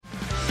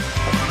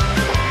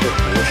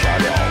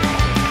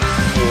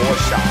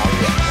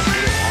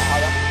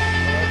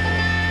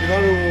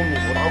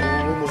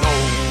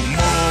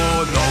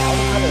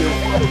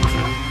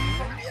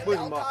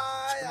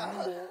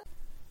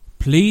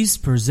Please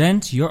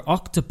present your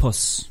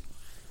octopus.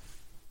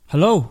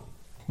 Hello,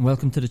 and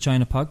welcome to the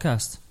China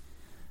Podcast.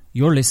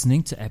 You're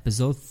listening to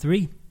episode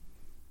 3.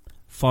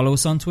 Follow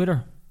us on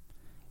Twitter.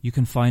 You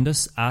can find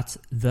us at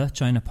The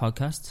China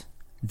Podcast.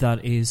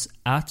 That is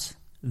at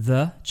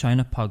The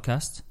China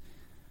Podcast.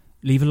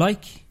 Leave a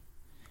like.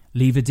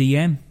 Leave a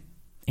DM.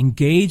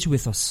 Engage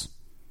with us.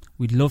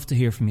 We'd love to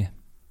hear from you.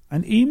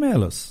 And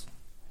email us.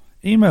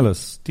 Email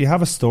us. Do you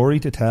have a story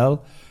to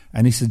tell?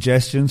 Any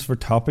suggestions for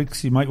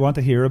topics you might want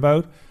to hear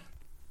about?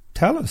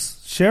 Tell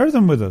us. Share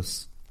them with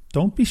us.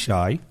 Don't be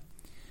shy.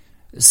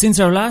 Since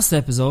our last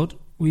episode,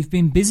 we've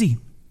been busy.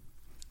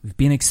 We've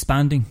been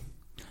expanding.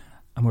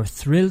 And we're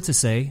thrilled to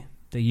say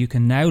that you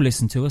can now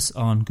listen to us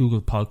on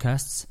Google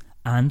Podcasts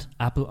and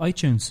Apple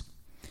iTunes.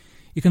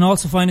 You can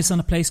also find us on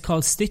a place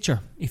called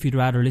Stitcher if you'd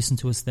rather listen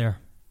to us there.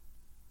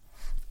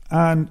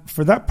 And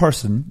for that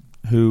person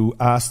who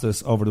asked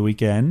us over the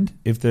weekend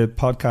if the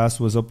podcast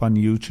was up on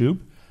YouTube,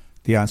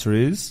 the answer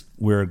is,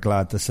 we're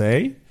glad to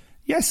say,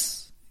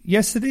 yes.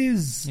 Yes, it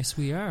is. Yes,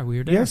 we are.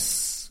 We're there.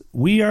 Yes,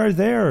 we are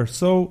there.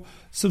 So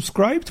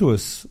subscribe to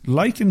us.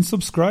 Like and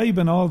subscribe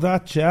and all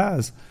that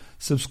jazz.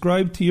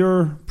 Subscribe to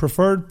your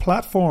preferred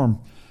platform.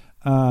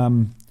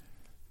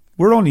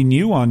 We're only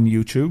new on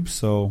YouTube,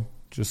 so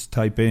just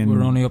type in...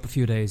 We're only up a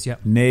few days, yeah.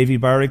 Navy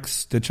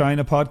Barracks, the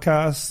China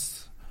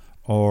Podcast,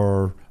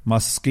 or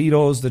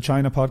Mosquitoes, the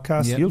China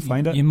Podcast. Yep. You'll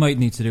find it. You might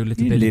need to do a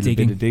little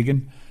bit of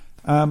digging.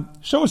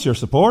 Show us your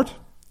support,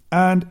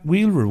 and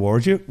we'll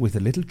reward you with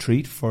a little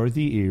treat for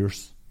the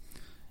ears.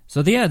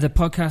 So the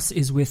podcast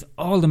is with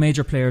all the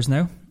major players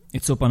now.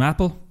 It's up on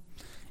Apple,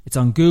 it's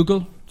on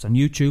Google, it's on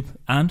YouTube,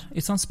 and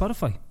it's on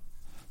Spotify.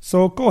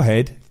 So go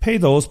ahead, pay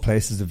those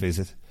places a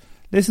visit.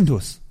 Listen to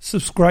us,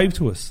 subscribe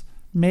to us,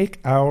 make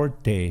our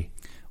day.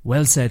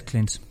 Well said,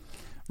 Clint.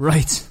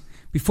 Right,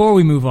 before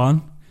we move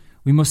on,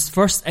 we must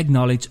first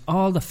acknowledge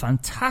all the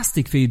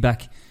fantastic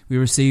feedback we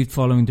received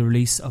following the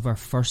release of our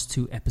first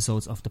 2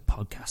 episodes of the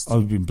podcast.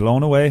 I've been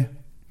blown away,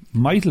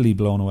 mightily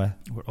blown away.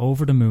 We're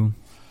over the moon.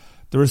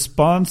 The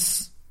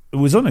response, it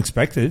was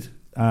unexpected.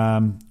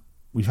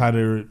 We've had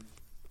a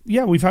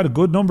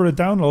good number of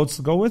downloads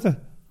to go with it,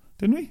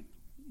 didn't we?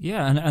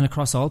 Yeah, and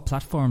across all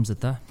platforms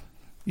at that.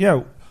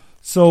 Yeah,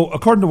 so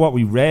according to what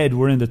we read,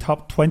 we're in the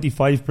top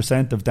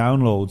 25% of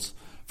downloads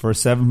for a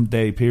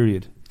 7-day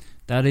period.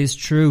 That is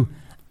true.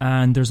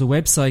 And there's a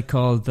website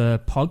called The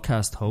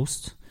Podcast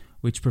Host,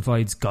 which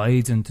provides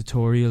guides and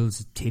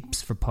tutorials,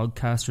 tips for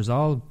podcasters,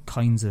 all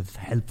kinds of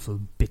helpful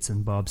bits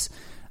and bobs.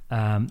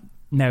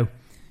 Now,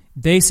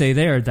 they say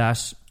there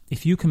that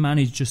if you can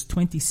manage just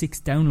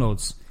 26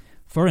 downloads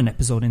for an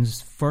episode in its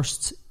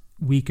first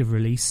week of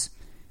release,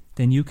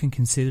 then you can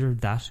consider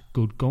that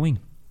good going.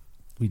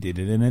 We did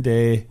it in a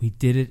day. We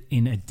did it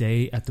in a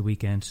day at the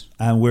weekend.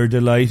 And we're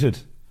delighted.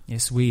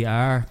 Yes, we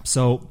are.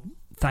 So,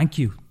 thank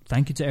you.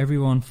 Thank you to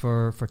everyone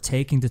for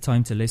taking the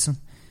time to listen.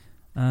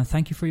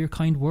 Thank you for your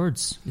kind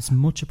words. It's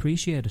much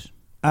appreciated.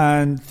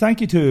 And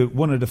thank you to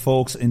one of the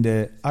folks in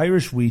the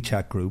Irish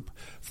WeChat group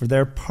for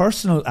their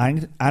personal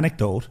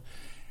anecdote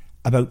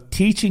about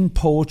teaching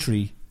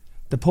poetry,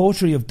 the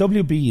poetry of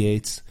W.B.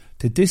 Yeats,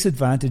 to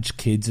disadvantaged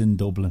kids in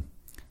Dublin.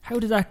 How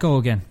did that go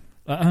again?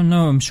 I don't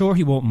know. I'm sure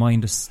he won't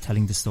mind us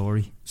telling the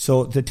story.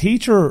 So the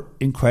teacher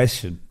in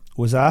question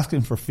was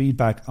asking for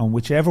feedback on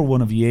whichever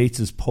one of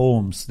Yeats's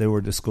poems they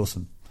were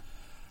discussing.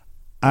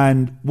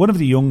 And one of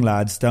the young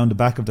lads down the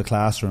back of the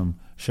classroom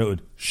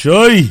shouted,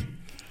 "Shy!"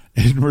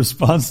 in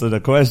response to the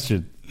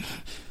question.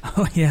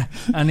 Oh, yeah.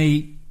 And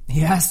he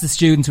asked the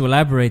student to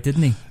elaborate,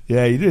 didn't he?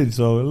 Yeah, he did.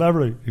 So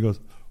elaborate. He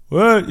goes,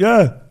 "Well,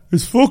 yeah,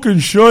 it's fucking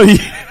shy."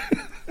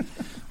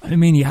 I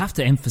mean, you have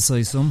to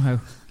emphasise somehow,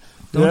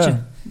 don't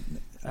you?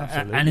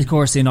 Absolutely. And of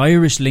course, in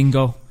Irish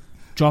lingo,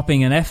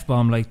 dropping an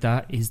F-bomb like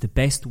that is the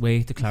best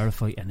way to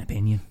clarify an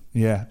opinion.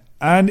 Yeah.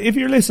 And if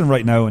you're listening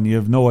right now and you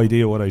have no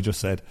idea what I just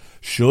said,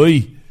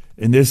 shy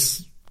in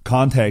this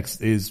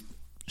context is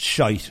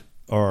shite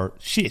or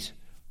shit,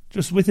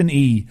 just with an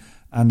E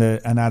and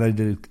an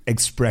added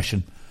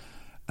expression.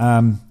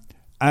 And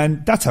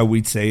that's how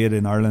we'd say it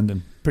in Ireland,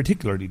 and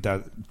particularly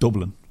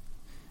Dublin.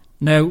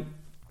 Now,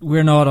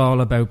 we're not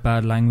all about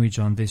bad language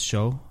on this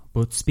show,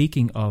 but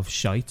speaking of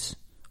shite,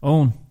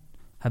 Owen,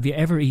 have you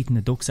ever eaten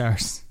a duck's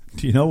arse?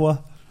 Do you know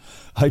what?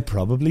 I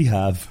probably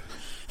have.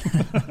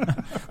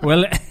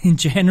 Well, in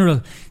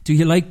general, do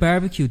you like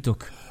barbecue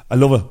duck? I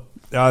love it.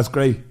 Yeah, it's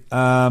great.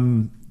 I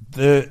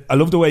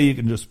love the way you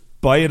can just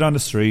buy it on the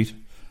street.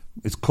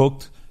 It's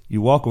cooked.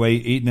 You walk away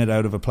eating it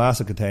out of a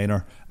plastic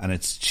container, and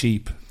it's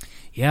cheap.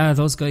 Yeah,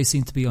 those guys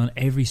seem to be on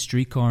every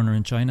street corner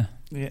in China.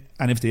 Yeah,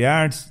 and if they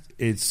aren't,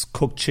 it's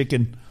cooked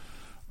chicken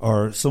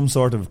or some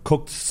sort of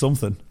cooked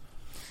something.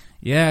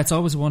 Yeah, it's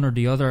always one or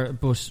the other.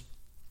 But,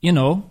 you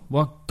know,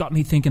 what got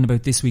me thinking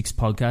about this week's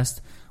podcast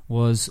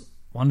was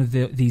one of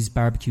these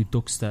barbecue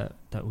ducks that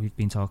we've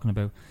been talking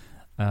about.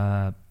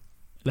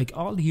 Like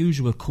all the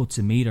usual cuts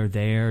of meat are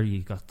there.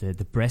 You got the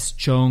breast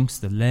chunks,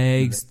 the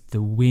legs,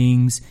 the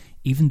wings,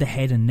 even the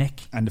head and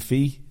neck. And the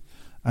feet.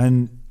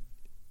 And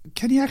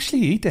can you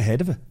actually eat the head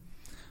of it?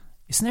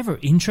 it's never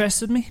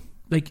interested me.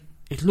 Like,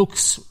 it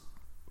looks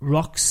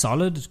rock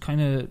solid,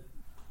 kind of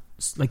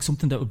like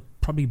something that would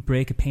probably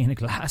break a pane of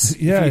glass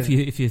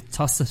if you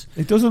toss it.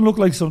 It doesn't look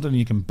like something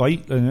you can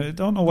bite. I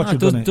don't know what you're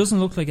going to... It doesn't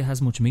look like it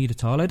has much meat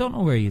at all. I don't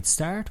know where you'd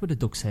start with a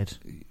duck's head.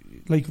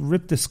 Like,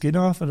 rip the skin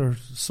off it or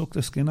suck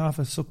the skin off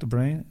it, suck the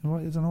brain. I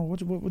don't know.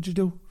 What would you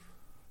do?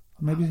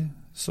 Maybe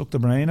suck the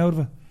brain out of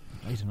it.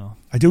 I don't know.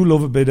 I do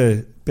love a bit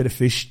of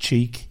fish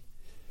cheek.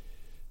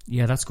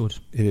 Yeah, that's good.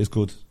 It is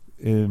good.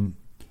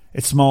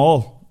 It's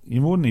small.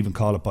 You wouldn't even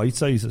call it bite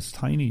size. It's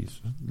tiny. It's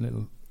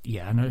little...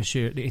 Yeah, I'm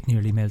sure it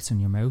nearly melts in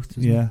your mouth.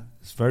 Doesn't it?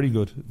 It's very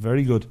good,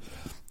 very good.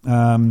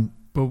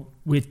 But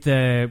with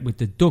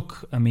the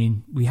duck, I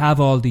mean, we have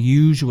all the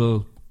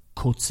usual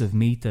cuts of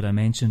meat that I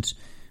mentioned,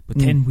 but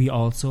then we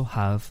also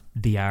have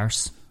the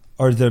arse,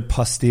 or the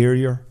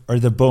posterior, or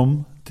the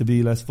bum, to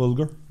be less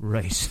vulgar.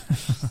 Right.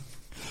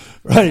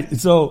 Right.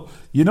 So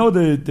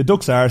the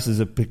duck's arse is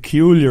a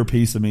peculiar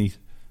piece of meat.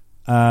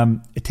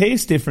 It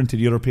tastes different to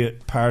the other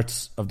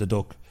parts of the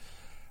duck,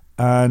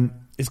 and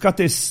it's got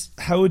this,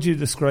 how would you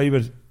describe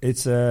it?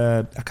 It's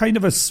a kind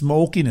of a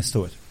smokiness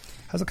to it.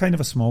 Has a kind of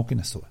a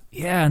smokiness to it.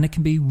 Yeah, and it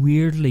can be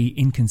weirdly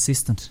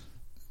inconsistent.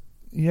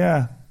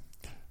 Yeah.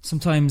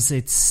 Sometimes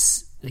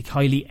it's like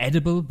highly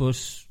edible, but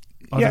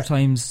other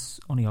times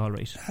only all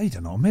right. I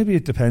don't know. Maybe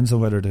it depends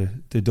on whether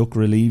the duck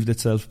relieved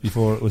itself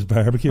before it was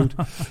barbecued.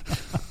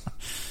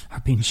 Or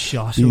being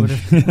shot, or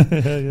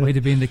whatever. Might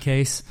have been the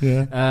case.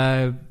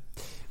 Yeah.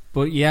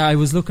 But yeah, I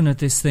was looking at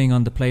this thing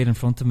on the plate in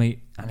front of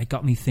me, and it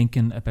got me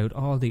thinking about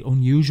all the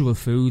unusual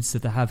foods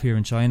that they have here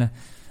in China,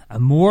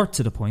 and more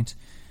to the point,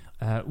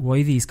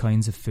 why these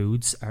kinds of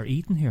foods are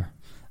eaten here.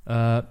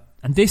 And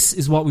this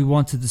is what we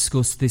want to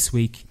discuss this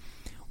week.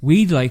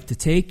 We'd like to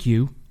take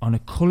you on a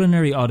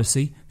culinary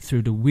odyssey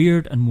through the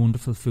weird and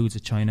wonderful foods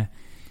of China,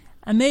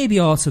 and maybe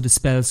also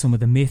dispel some of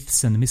the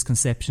myths and the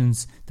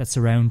misconceptions that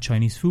surround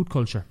Chinese food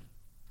culture.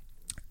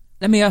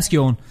 Let me ask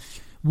you, Owen,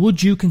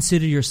 would you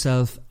consider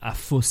yourself a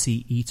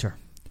fussy eater?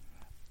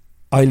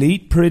 I'll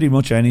eat pretty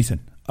much anything.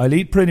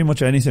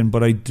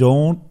 But I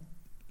don't...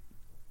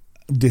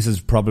 This is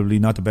probably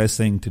not the best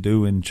thing to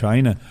do in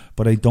China,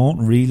 but I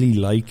don't really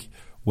like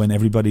when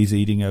everybody's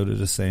eating out of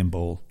the same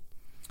bowl.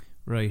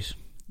 Right.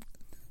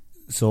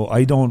 So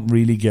I don't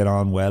really get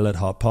on well at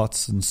hot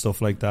pots and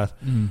stuff like that.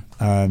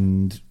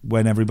 And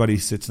when everybody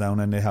sits down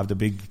and they have the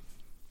big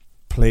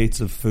plates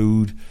of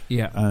food,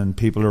 and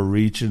people are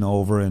reaching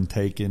over and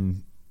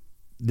taking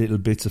little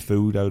bits of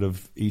food out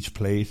of each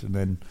plate and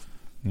then,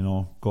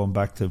 going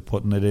back to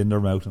putting it in their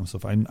mouth and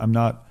stuff. I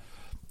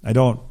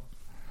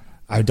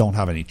don't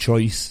have any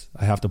choice.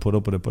 I have to put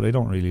up with it, but I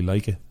don't really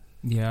like it.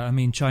 Yeah, I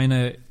mean,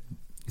 China,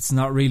 it's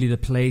not really the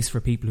place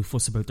for people who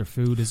fuss about their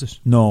food, is it?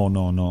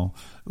 No.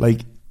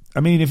 Like, I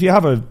mean, if you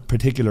have a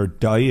particular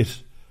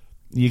diet,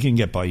 you can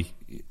get by.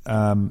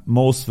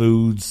 Most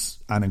foods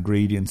and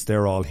ingredients,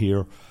 they're all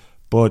here.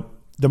 But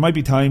there might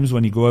be times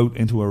when you go out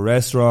into a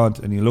restaurant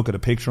and you look at a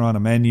picture on a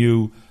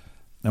menu,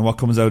 and what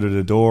comes out of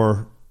the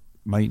door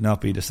might not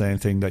be the same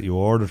thing that you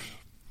ordered.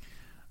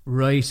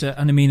 Right,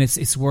 and I mean,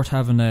 it's worth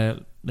having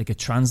a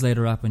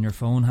translator app on your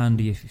phone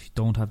handy if you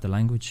don't have the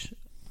language.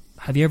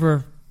 Have you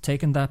ever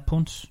taken that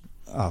punt?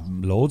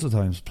 Loads of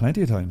times,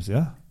 plenty of times,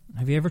 yeah.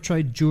 Have you ever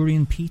tried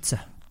durian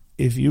pizza?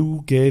 If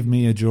you gave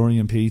me a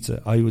durian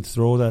pizza, I would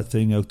throw that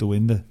thing out the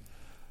window.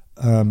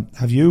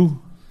 Have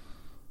you?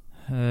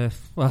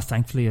 Well,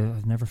 thankfully,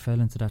 I've never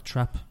fell into that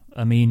trap.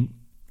 I mean,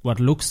 what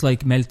looks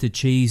like melted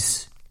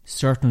cheese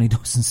certainly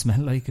doesn't smell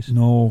like it.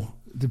 No,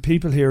 the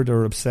people here,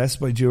 they're obsessed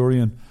by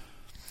durian.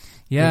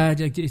 Yeah,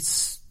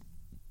 it's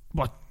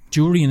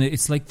durian.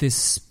 It's like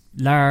this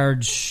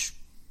large,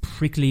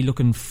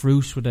 prickly-looking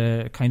fruit with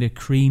a kind of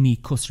creamy,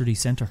 custardy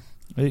centre.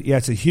 Yeah,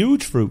 it's a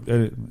huge fruit.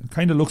 It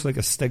kind of looks like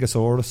a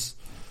stegosaurus.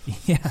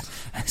 Yeah,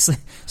 it's like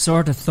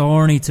sort of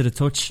thorny to the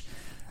touch,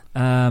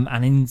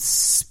 and in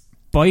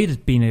spite of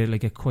it being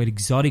a quite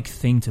exotic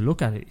thing to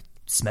look at, it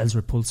smells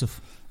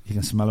repulsive. You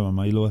can smell it a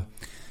mile away.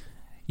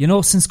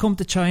 Since come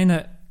to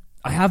China,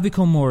 I have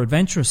become more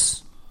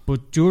adventurous,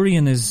 but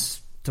durian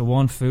is the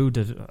one food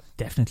that I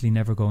definitely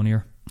never go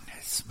near.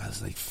 It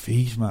smells like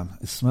feet, man.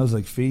 It smells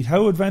like feet.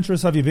 How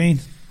adventurous have you been?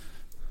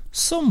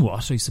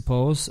 Somewhat, I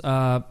suppose.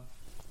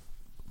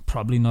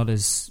 Probably not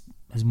as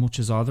much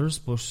as others,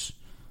 but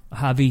I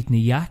have eaten a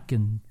yak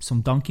and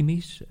some donkey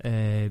meat,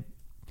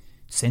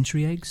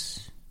 century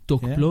eggs,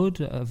 duck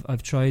blood.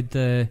 I've tried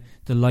the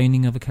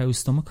lining of a cow's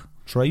stomach.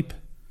 Tripe?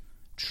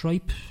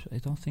 I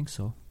don't think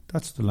so.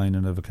 That's the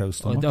lining of a cow's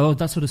stomach. Oh,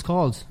 that's what it's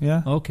called?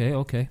 Yeah.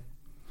 Okay.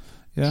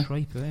 Yeah.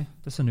 Tripe,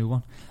 that's a new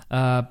one.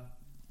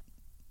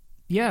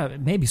 Yeah,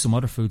 maybe some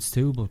other foods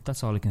too, but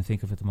that's all I can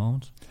think of at the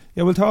moment.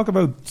 Yeah, we'll talk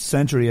about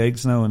century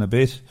eggs now in a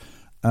bit.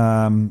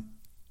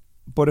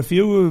 But a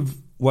few of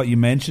what you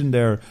mentioned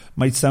there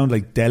might sound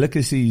like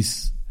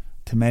delicacies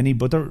to many,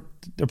 but they're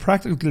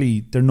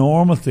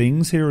normal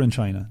things here in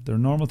China. They're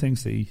normal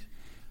things to eat.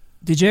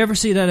 Did you ever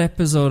see that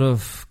episode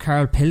of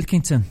Carl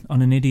Pilkington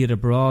on An Idiot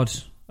Abroad?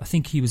 I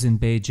think he was in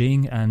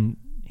Beijing and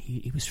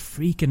he was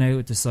freaking out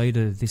at the sight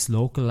of this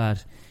local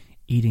lad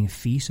eating a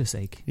fetus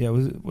egg. Yeah,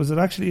 was it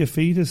actually a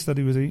fetus that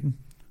he was eating?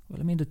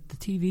 Well, I mean, the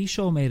TV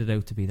show made it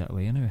out to be that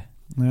way anyway.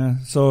 Yeah,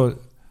 so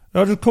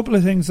there's a couple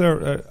of things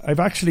there.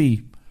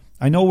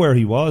 I know where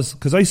he was,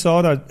 because I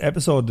saw that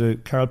episode, the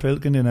Carl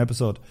Pilkington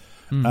episode.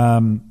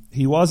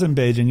 He was in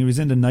Beijing. He was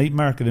in the night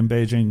market in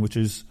Beijing, which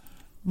is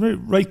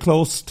right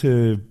close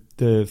to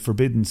the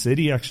Forbidden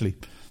City, actually.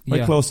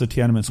 Right close to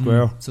Tiananmen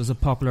Square. So it's a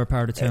popular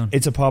part of town.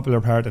 It's a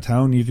popular part of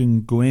town. You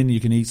can go in,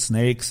 you can eat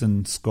snakes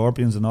and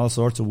scorpions and all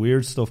sorts of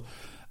weird stuff.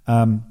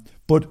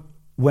 But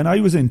when I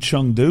was in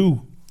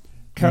Chengdu,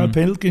 Carl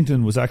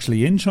Pilkington was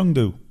actually in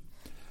Chengdu.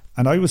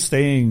 And I was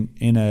staying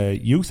in a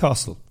youth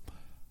hostel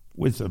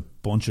with a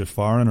bunch of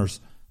foreigners.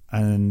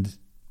 And,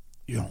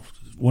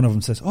 one of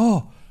them says,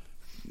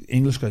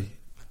 English guy,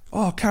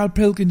 Carl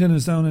Pilkington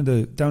is down in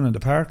the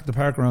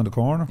park around the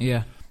corner.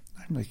 Yeah.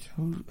 I'm like,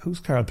 who's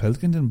Carl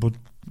Pilkington? But,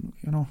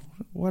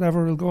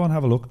 whatever, we'll go and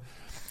have a look.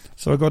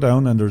 So I go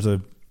down and there's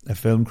a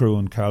film crew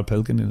and Carl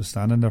Pilkington is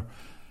standing there.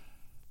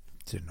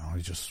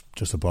 He's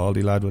just a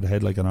baldy lad with a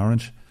head like an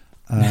orange.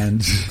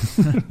 And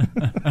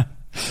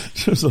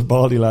just a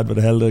baldy lad with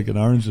a head like an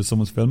orange as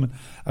someone's filming.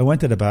 I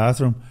went to the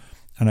bathroom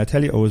and I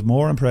tell you, I was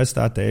more impressed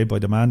that day by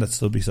the man that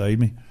stood beside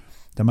me.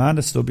 The man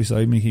that stood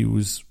beside me, he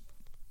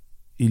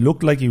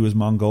looked like he was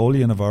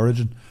Mongolian of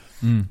origin,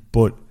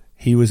 but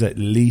he was at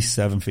least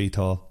 7 feet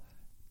tall.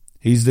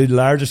 He's the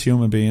largest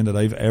human being that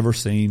I've ever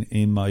seen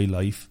in my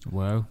life.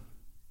 Wow.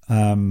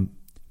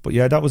 But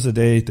yeah, that was the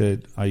day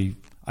that I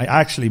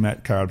actually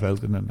met Carl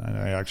Pilkington, and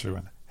I actually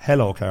went,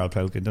 "Hello, Carl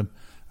Pilkington,"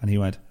 and he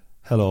went,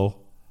 "Hello,"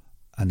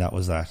 and that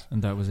was that.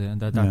 And that was it. And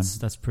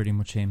that's pretty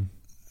much him.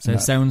 So it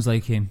sounds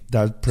like him.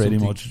 That's pretty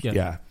much,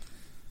 yeah.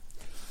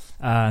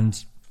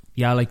 And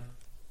yeah, like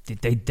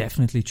they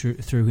definitely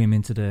threw him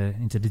into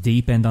the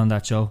deep end on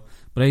that show.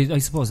 But I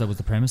suppose that was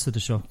the premise of the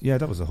show. Yeah,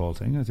 that was the whole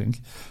thing. I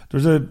think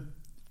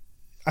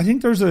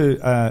there's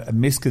a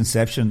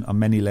misconception on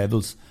many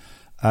levels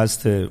as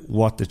to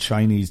what the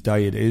Chinese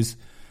diet is.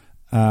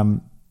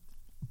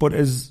 But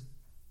as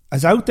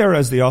out there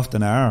as they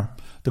often are,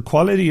 the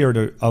quality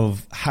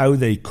of how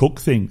they cook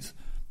things,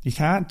 you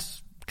can't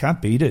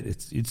beat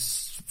it.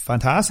 It's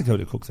fantastic how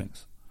they cook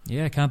things.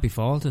 Yeah, it can't be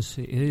faulted.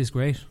 It is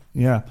great.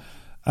 Yeah.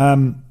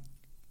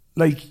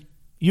 Like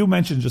you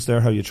mentioned just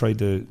there how you tried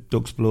the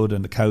duck's blood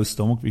and the cow's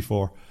stomach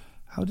before.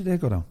 How did they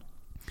go down?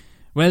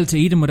 Well, to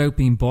eat them without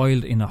being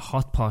boiled in a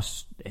hot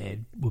pot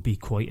would be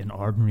quite an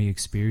ordinary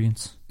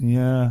experience.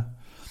 Yeah.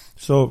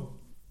 So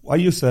I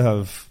used to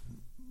have...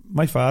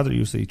 My father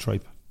used to eat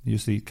tripe. He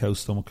used to eat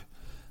cow's stomach.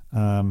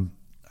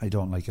 I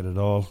don't like it at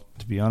all,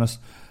 to be honest.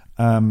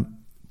 And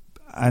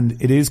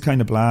it is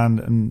kind of bland.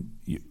 And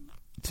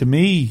to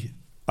me,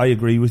 I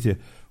agree with you.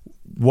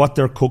 What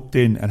they're cooked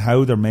in and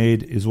how they're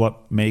made is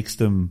what makes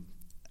them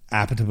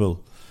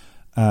appetable.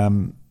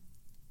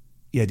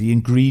 The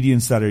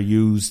ingredients that are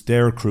used,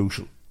 they're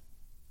crucial.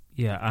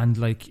 Yeah, and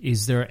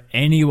is there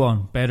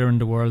anyone better in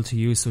the world to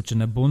use such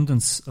an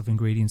abundance of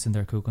ingredients in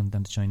their cooking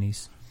than the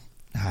Chinese?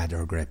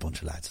 They're a great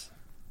bunch of lads.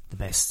 The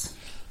best.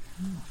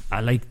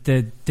 I like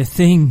the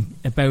thing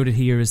about it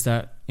here is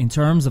that in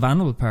terms of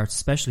animal parts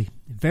especially,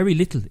 very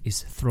little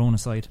is thrown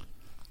aside.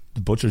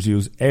 The butchers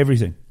use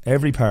everything,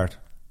 every part.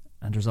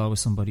 And there's always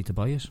somebody to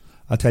buy it.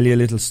 I'll tell you a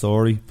little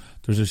story.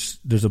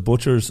 There's a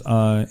butcher's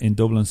in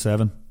Dublin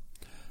 7.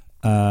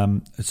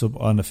 It's up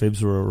on the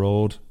Phibsborough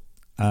Road,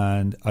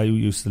 and I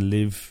used to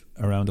live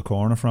around the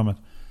corner from it.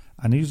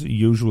 And these are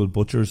usual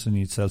butchers, and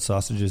he'd sell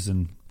sausages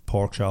and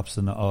pork chops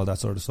and all that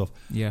sort of stuff.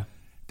 Yeah.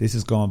 This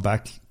is going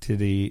back to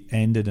the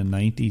end of the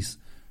 90s.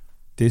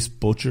 This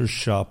butcher's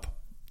shop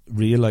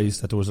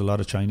realised that there was a lot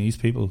of Chinese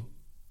people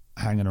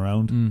hanging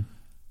around.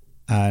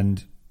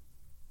 And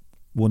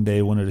one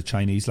day one of the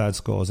Chinese lads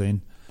goes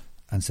in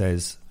and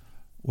says,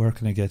 where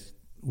can I get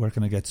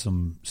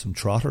some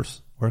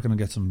trotters? Where can I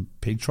get some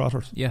pig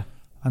trotters? Yeah.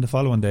 And the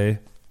following day,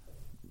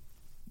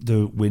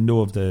 the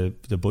window of the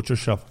butcher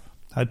shop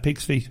had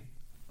pig's feet.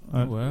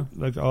 Wow.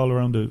 Like all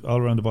around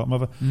the bottom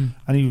of it.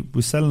 And he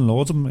was selling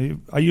loads of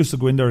them. I used to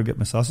go in there and get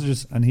my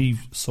sausages, and he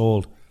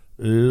sold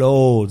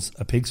loads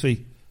of pig's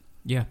feet.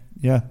 Yeah.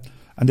 Yeah.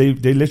 And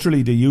they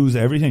literally use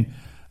everything.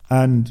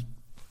 And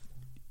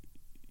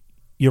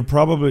you're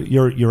probably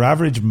your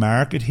average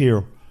market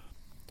here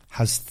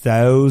has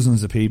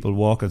thousands of people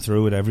walking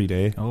through it every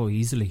day. Oh,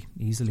 easily.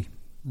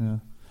 Yeah.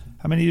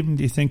 How many of them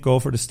do you think go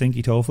for the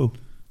stinky tofu?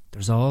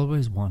 There's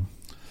always one.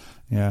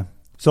 Yeah.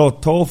 So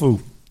tofu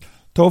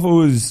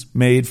is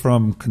made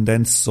from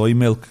condensed soy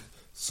milk.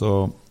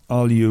 So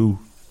all you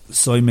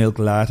soy milk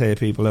latte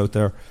people out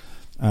there,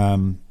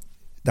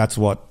 that's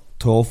what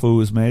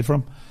tofu is made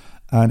from,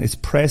 and it's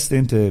pressed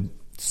into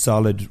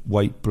solid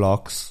white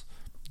blocks,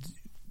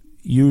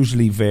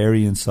 usually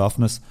vary in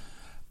softness.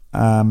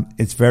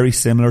 It's very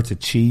similar to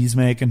cheese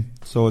making,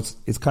 so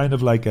it's kind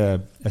of like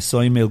a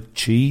soy milk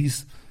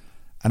cheese,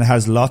 and it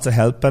has lots of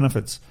health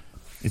benefits.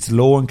 It's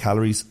low in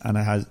calories, and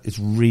it's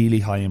really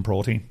high in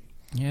protein.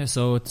 Yeah,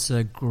 so it's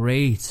a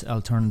great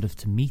alternative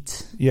to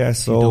meat. Yeah,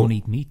 so if you don't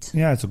eat meat.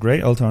 Yeah, it's a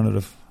great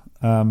alternative.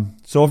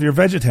 So if you're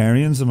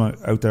vegetarians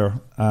out there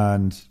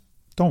and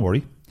don't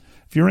worry.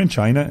 If you're in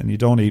China and you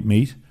don't eat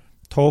meat,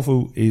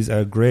 tofu is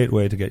a great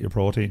way to get your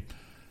protein.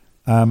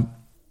 But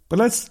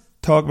let's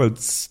talk about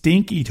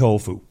stinky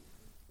tofu.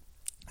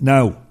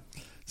 Now,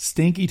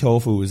 stinky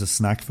tofu is a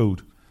snack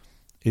food.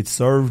 It's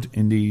served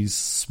in these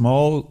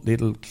small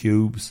little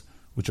cubes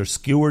which are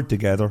skewered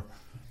together,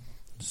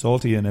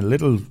 salty in a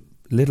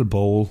little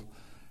bowl,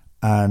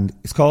 and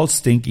it's called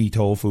stinky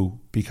tofu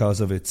because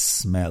of its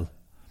smell.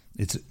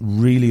 It's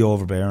really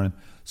overbearing.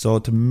 So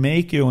to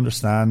make you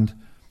understand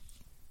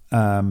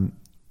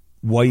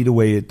why the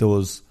way it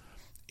does,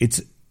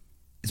 it's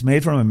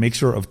made from a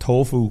mixture of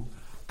tofu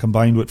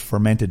combined with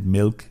fermented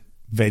milk,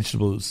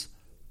 vegetables,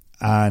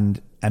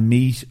 and a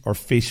meat or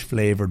fish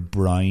flavoured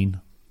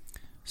brine.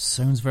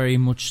 Sounds very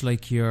much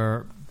like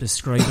you're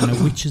describing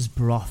a witch's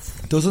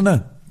broth. Doesn't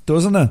it?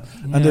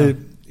 Yeah.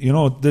 And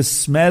the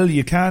smell,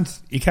 you can't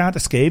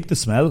escape the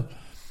smell.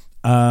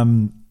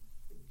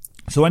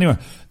 So anyway,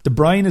 the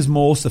brine is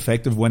most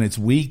effective when it's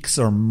weeks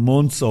or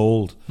months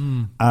old,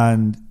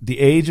 and the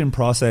aging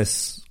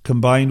process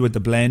combined with the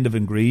blend of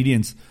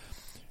ingredients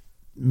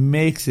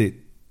makes it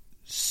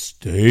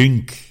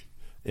stink.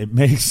 It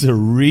makes a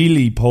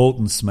really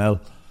potent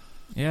smell.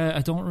 Yeah,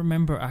 I don't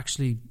remember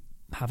actually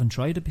having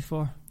tried it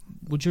before.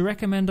 Would you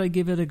recommend I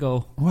give it a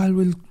go?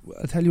 Well,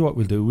 I'll tell you what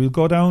we'll do. We'll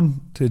go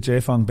down to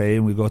Jaifeng Bay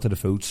and we'll go to the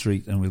food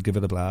street and we'll give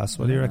it a blast.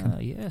 What do you reckon?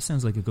 Yeah,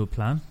 sounds like a good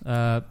plan.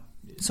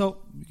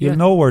 You'll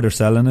know where they're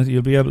selling it.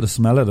 You'll be able to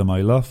smell it a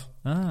mile off.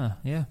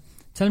 Yeah.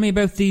 Tell me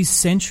about these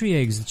century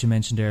eggs that you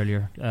mentioned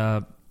earlier.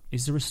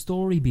 Is there a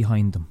story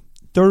behind them?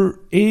 There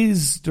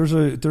is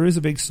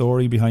a big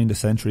story behind the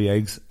century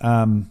eggs.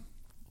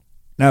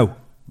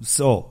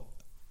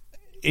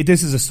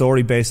 This is a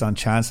story based on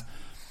chance.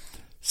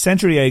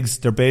 Century eggs,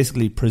 they're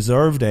basically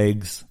preserved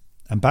eggs,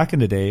 and back in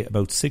the day,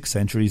 about 6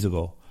 centuries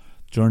ago,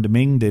 during the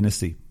Ming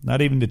dynasty,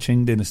 not even the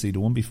Qing dynasty, the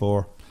one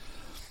before,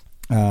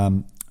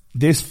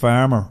 this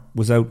farmer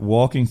was out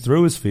walking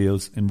through his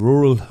fields in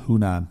rural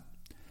Hunan,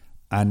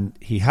 and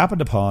he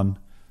happened upon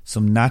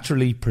some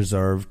naturally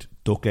preserved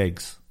duck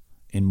eggs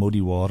in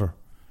muddy water,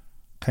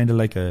 kind of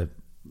like the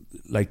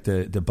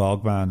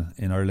bogman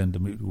in Ireland, the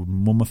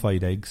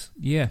mummified eggs.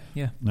 Yeah.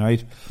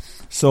 Right.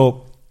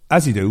 So,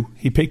 as you do,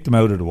 he picked them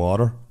out of the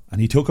water and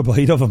he took a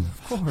bite of them.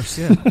 Of course,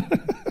 yeah.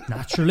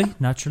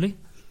 Naturally.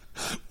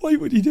 Why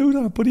would he do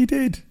that? But he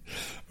did.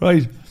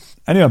 Right.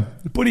 Anyway,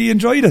 but he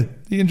enjoyed it.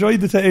 He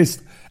enjoyed the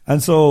taste.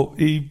 And so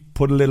he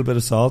put a little bit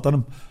of salt on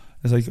them.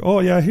 It's like,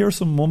 oh yeah, here's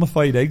some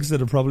mummified eggs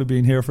that have probably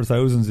been here for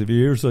thousands of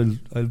years. I'll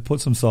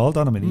put some salt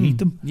on them and eat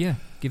them. Yeah,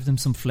 give them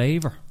some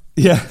flavour.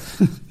 Yeah.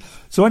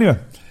 So anyway,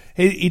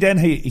 he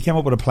came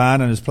up with a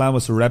plan, and his plan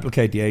was to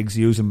replicate the eggs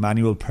using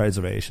manual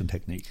preservation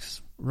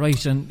techniques.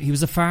 Right, and he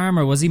was a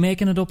farmer. Was he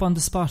making it up on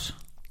the spot?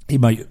 He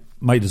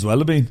might as well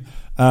have been.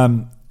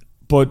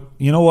 But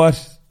you know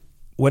what?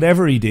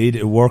 Whatever he did,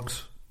 it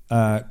worked,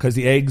 because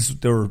the eggs,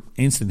 they were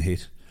instant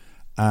hit,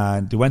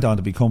 and they went on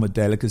to become a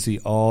delicacy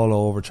all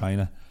over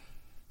China.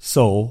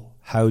 So,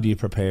 how do you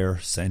prepare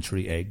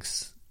century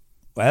eggs?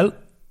 Well,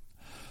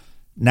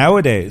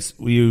 nowadays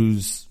we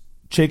use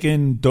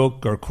chicken,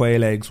 duck or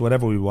quail eggs,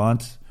 whatever we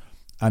want,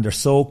 and they're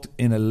soaked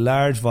in a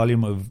large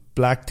volume of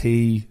black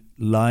tea,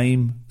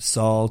 lime,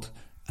 salt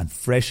and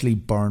freshly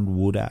burned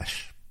wood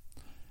ash.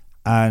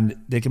 And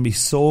they can be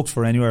soaked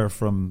for anywhere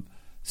from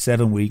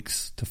 7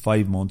 weeks to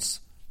 5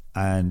 months,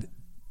 and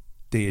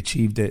they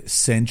achieve the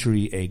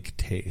century egg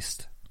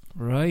taste.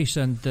 Right,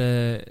 and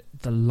the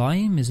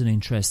lime is an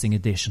interesting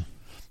addition.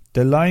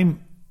 The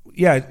lime,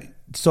 yeah,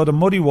 so the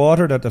muddy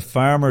water that the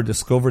farmer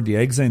discovered the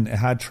eggs in, it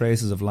had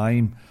traces of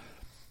lime,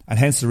 and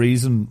hence the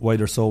reason why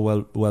they're so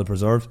well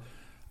preserved.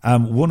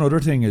 One other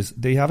thing is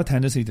they have a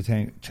tendency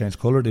to change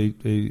colour.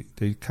 They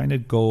kind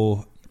of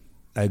go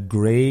a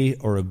grey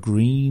or a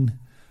green.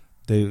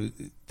 They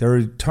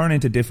turn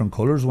into different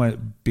colours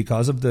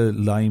because of the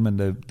lime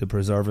and the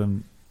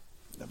preserving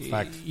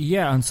fact.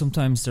 Yeah, and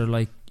sometimes they're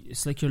like,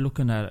 it's like you're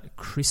looking at a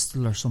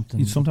crystal or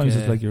something. Sometimes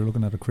it's like you're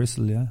looking at a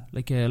crystal, yeah.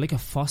 Like a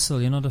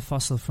fossil, you know, the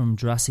fossil from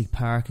Jurassic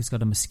Park. It's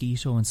got a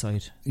mosquito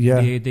inside.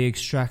 Yeah. They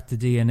extract the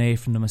DNA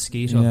from the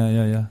mosquito.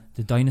 Yeah.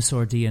 The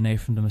dinosaur DNA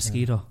from the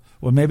mosquito. Yeah.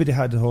 Well, maybe they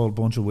had a whole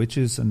bunch of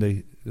witches, and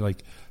they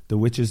like the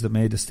witches that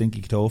made the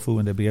stinky tofu,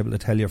 and they'd be able to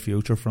tell your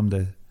future from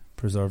the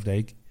preserved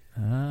egg.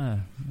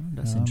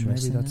 That's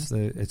interesting.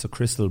 Maybe it's a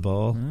crystal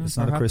ball. It's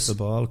not a crystal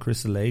ball, a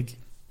crystal egg.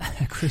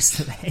 A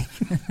crystal egg.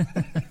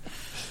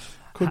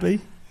 Could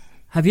be.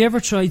 Have you ever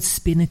tried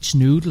spinach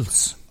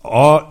noodles?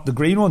 Oh, the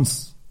green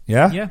ones.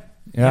 Yeah.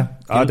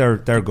 Oh,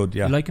 they're good.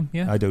 Yeah, you like them?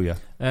 Yeah, I do. Yeah.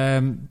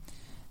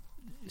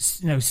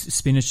 Now,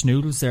 spinach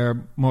noodles,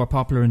 they're more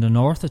popular in the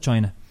north of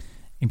China,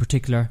 in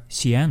particular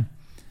Xi'an.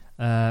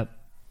 And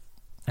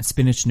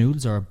spinach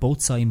noodles, or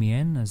boat sai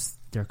mian, as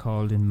they're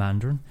called in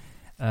Mandarin.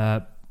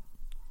 They're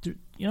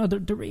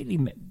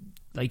really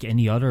like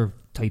any other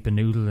type of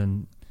noodle,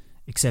 and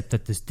except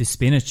that the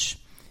spinach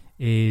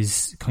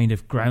is kind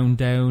of ground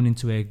down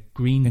into a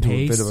green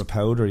paste, a bit of a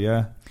powder,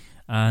 yeah,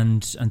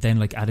 and then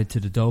like added to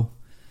the dough.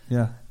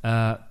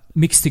 Yeah.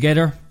 Mixed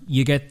together,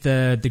 you get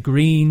the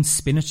green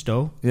spinach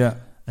dough. Yeah.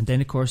 And then,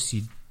 of course,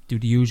 you do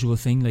the usual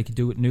thing like you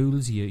do with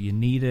noodles. You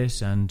knead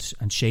it and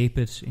shape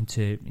it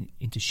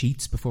into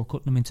sheets before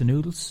cutting them into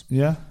noodles.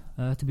 Yeah.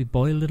 To be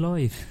boiled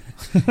alive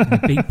in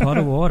a big pot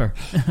of water.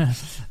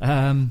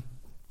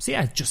 So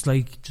yeah, just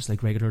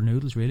like regular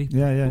noodles, really.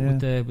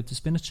 Yeah. With the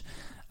spinach.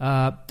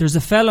 There's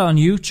a fella on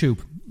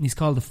YouTube. He's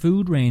called the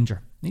Food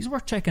Ranger. He's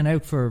worth checking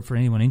out for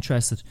anyone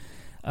interested.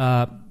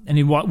 And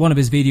in one of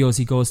his videos,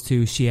 he goes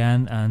to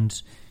Xi'an and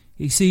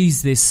he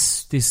sees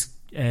this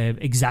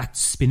exact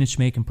spinach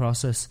making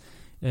process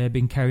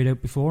being carried out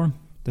before him.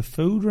 The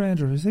Food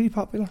Ranger, is he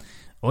popular?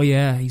 Oh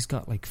yeah, he's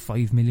got like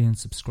 5 million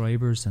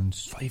subscribers.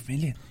 5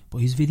 million? But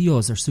his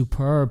videos are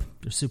superb.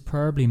 They're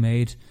superbly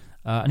made.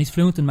 And he's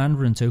fluent in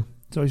Mandarin too.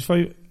 So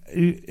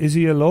is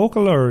he a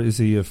local or is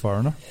he a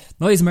foreigner?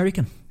 No, he's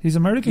American. He's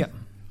American? Yeah.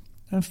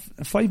 And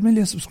 5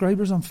 million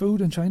subscribers on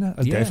food in China?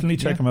 I'll definitely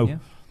check him out. Yeah.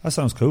 That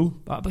sounds cool.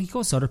 But he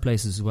goes to other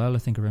places as well, I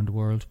think, around the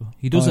world. But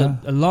he does an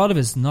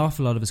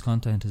awful lot of his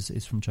content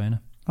is from China.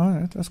 Oh,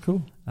 yeah, that's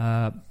cool.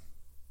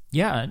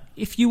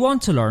 If you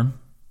want to learn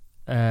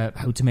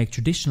how to make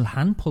traditional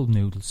hand-pulled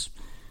noodles,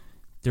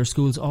 there are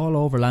schools all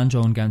over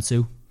Lanzhou and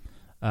Gansu.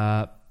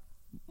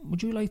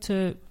 Would you like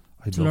to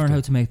learn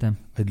how to make them?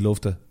 I'd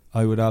love to.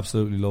 I would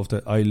absolutely love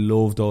to. I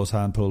love those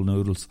hand-pulled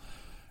noodles.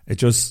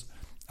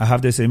 I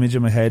have this image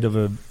in my head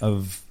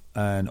of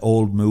an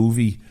old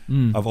movie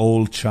of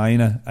old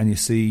China, and you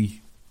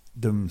see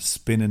them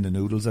spinning the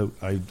noodles out.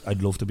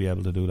 I'd love to be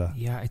able to do that.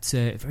 Yeah, it's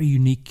a very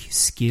unique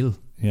skill.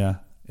 Yeah,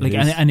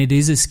 and it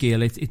is a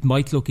skill. It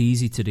might look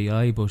easy to the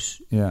eye, but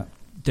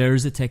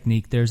there's a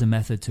technique, there's a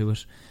method to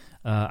it,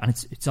 and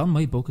it's on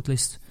my bucket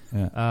list.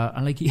 Yeah.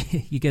 And like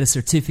you get a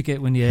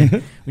certificate when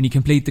you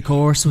complete the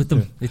course with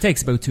them. It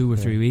takes about 2 or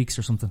 3 weeks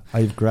or something.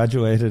 I've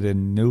graduated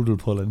in noodle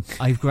pulling.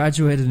 I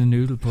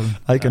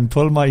can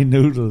pull my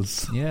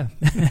noodles. Yeah.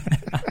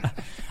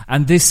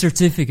 And this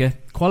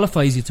certificate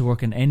qualifies you to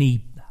work in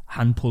any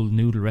hand-pulled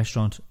noodle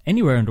restaurant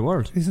anywhere in the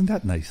world. Isn't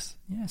that nice?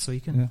 Yeah, so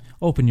you can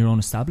open your own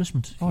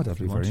establishment. Oh,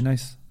 that'd be very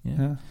nice.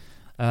 Yeah.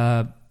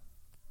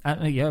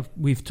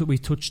 We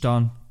touched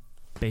on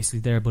basically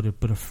there, but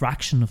a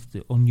fraction of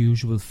the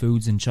unusual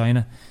foods in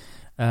China.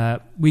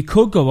 We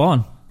could go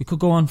on. We could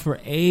go on for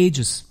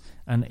ages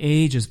and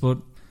ages, but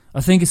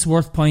I think it's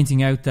worth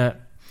pointing out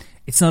that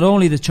it's not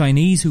only the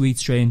Chinese who eat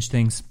strange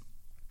things.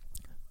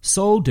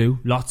 So do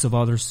lots of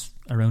others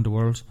around the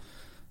world.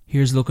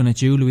 Here's looking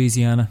at you,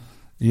 Louisiana.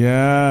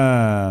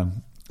 Yeah.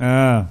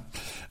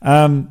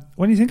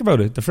 When you think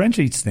about it, the French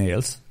eat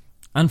snails.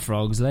 And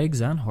frog's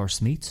legs and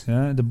horse meat.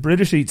 Yeah, the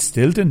British eat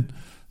Stilton.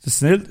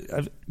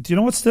 Do you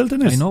know what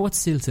Stilton is? I know what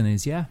Stilton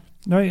is, yeah.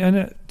 No,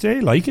 and they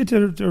like it.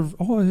 They're,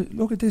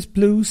 look at this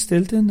blue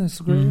Stilton.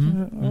 It's great.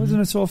 Isn't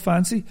it so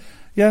fancy?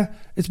 Yeah,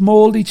 it's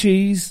mouldy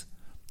cheese.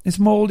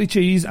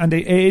 And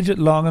they age it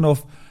long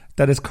enough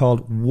that it's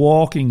called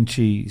walking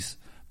cheese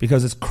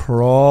because it's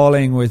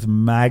crawling with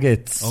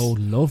maggots. Oh,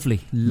 lovely.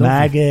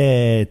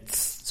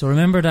 Maggots. So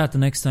remember that the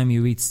next time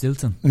you eat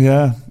Stilton.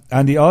 Yeah,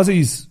 and the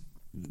Aussies,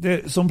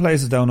 some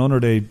places down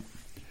under, they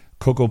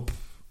cook up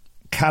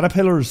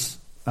caterpillars.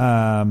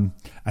 And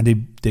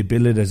they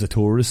bill it as a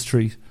tourist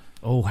treat.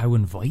 Oh, how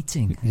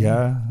inviting!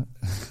 Yeah.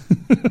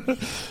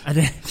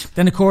 And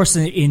then of course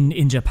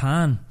in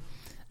Japan,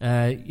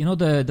 you know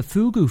the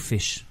fugu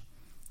fish.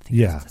 I think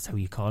that's how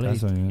you call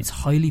it. It's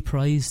highly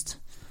prized,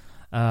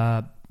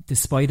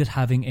 despite it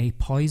having a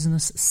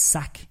poisonous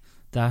sac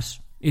that,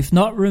 if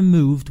not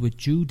removed with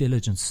due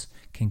diligence,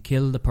 can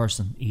kill the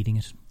person eating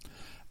it.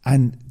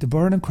 And the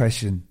burning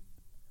question: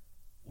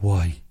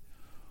 why?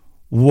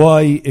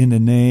 Why in the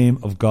name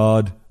of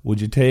God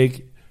would you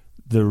take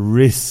the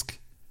risk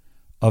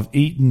of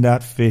eating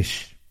that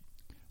fish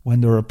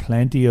when there are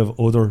plenty of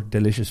other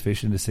delicious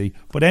fish in the sea?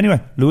 But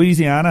anyway,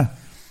 Louisiana,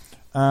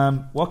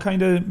 what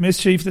kind of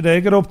mischief did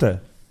they get up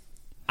to?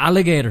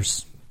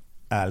 Alligators.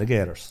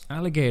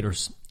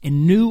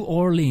 In New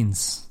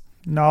Orleans.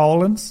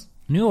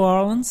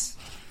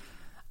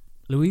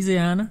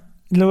 Louisiana.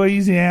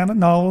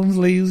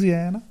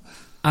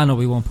 I know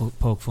we won't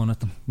poke fun at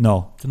them.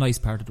 No. It's a nice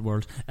part of the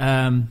world.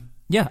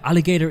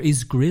 Alligator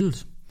is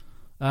grilled.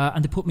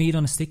 And they put meat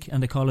on a stick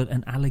and they call it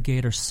an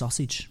alligator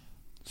sausage.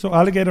 So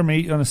alligator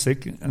meat on a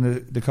stick and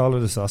they call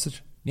it a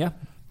sausage? Yeah.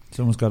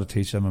 Someone's got to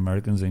teach them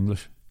Americans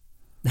English.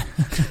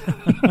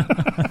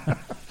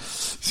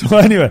 So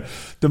anyway,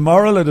 the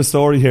moral of the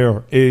story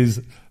here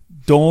is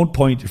don't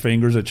point your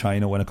fingers at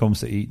China when it comes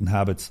to eating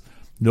habits.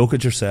 Look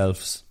at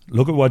yourselves.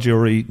 Look at what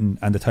you're eating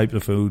and the type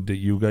of food that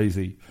you guys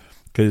eat.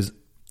 Because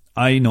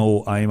I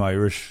know I'm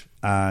Irish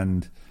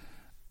and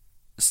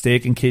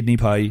steak and kidney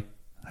pie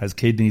has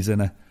kidneys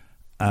in it,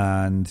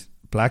 and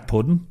black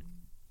pudding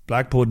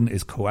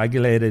is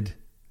coagulated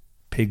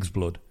pig's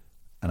blood,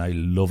 and I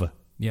love it.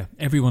 Yeah,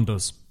 everyone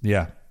does.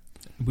 Yeah,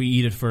 we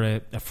eat it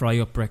for a fry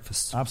up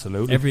breakfast.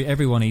 Absolutely,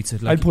 everyone eats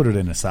it. Like, I'd put it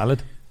in a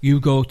salad. You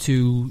go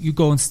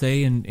and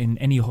stay in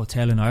any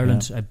hotel in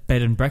Ireland, a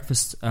bed and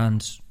breakfast,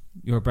 and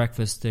your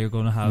breakfast they're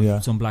going to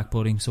have some black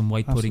pudding, some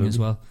white pudding as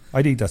well.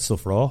 I'd eat that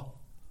stuff raw.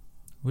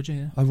 Would you?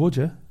 Yeah, I would.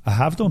 Yeah, I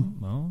have done.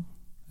 Oh,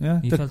 Yeah,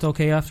 You felt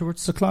okay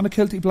afterwards? the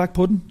Clonakilty black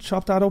pudding,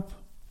 chop that up,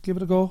 give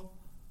it a go.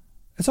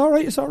 It's all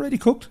right. It's already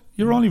cooked.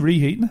 You're only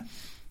reheating it.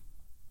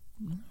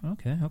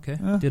 Okay.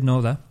 Yeah. Didn't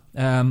know that.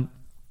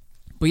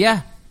 But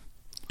yeah,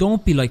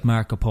 don't be like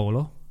Marco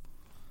Polo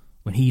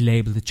when he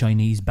labelled the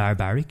Chinese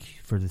barbaric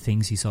for the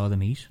things he saw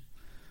them eat.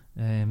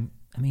 I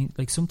mean,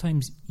 like,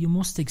 sometimes you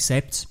must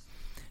accept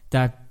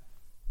that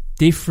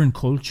different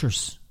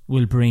cultures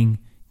will bring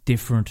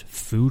different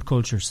food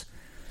cultures.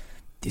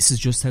 This is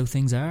just how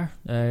things are.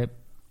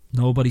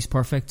 Nobody's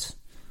perfect,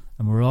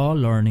 and we're all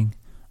learning,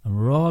 and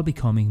we're all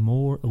becoming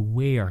more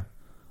aware,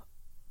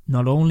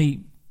 not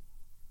only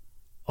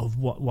of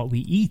what we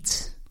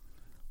eat,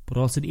 but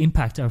also the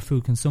impact our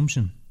food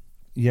consumption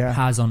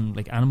has on,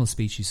 like, animal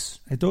species.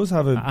 It does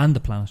have and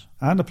the planet.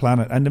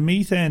 And the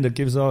methane that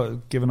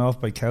given off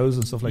by cows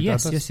and stuff like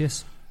that.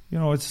 Yes. You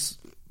know,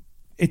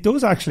 it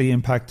does actually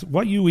impact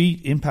what you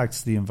eat,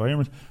 impacts the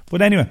environment.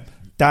 But anyway,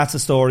 that's a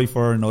story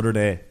for another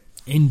day.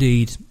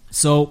 Indeed.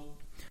 So,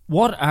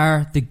 what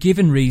are the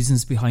given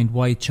reasons behind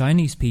why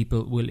Chinese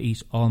people will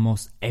eat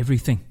almost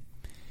everything?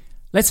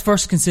 Let's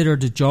first consider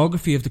the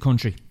geography of the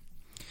country.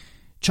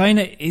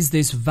 China is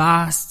this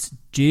vast,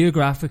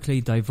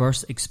 geographically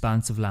diverse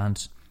expanse of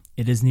land.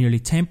 It is nearly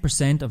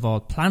 10% of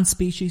all plant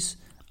species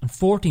and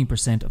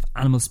 14% of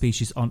animal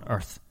species on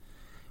Earth.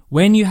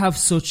 When you have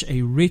such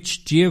a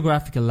rich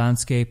geographical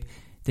landscape,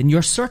 then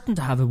you're certain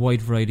to have a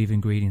wide variety of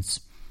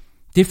ingredients.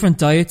 Different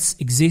diets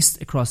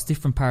exist across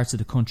different parts of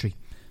the country.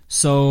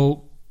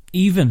 So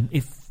even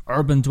if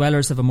urban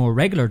dwellers have a more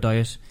regular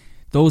diet,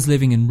 those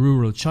living in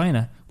rural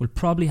China will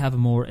probably have a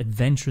more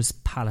adventurous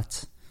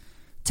palate.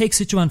 Take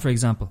Sichuan, for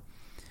example.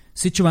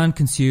 Sichuan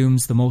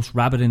consumes the most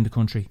rabbit in the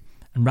country,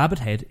 and rabbit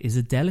head is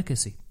a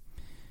delicacy.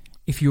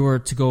 If you were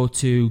to go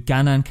to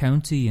Gannan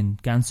County in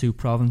Gansu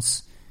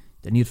province,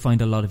 then you'd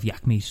find a lot of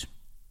yak meat.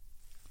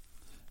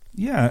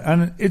 Yeah,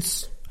 and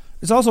it's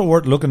also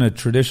worth looking at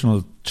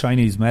traditional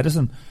Chinese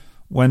medicine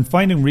when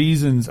finding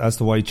reasons as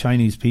to why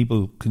Chinese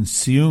people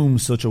consume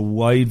such a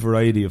wide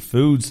variety of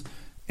foods.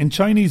 In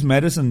Chinese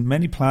medicine,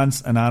 many plants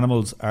and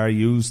animals are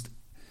used.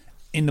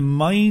 In the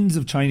minds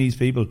of Chinese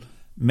people,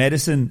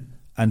 medicine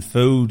and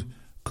food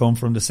come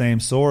from the same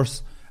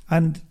source.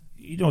 And,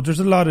 you know, there's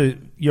a lot of,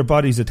 your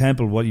body's a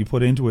temple, what you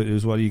put into it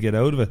is what you get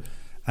out of it.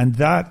 And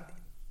that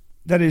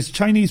is,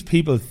 Chinese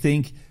people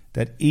think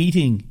that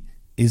eating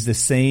is the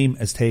same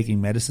as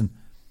taking medicine.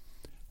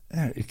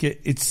 And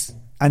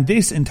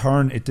this in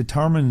turn, it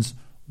determines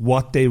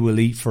what they will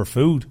eat for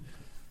food.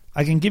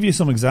 I can give you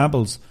some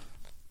examples,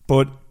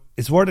 but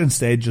it's worth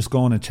instead just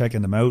going and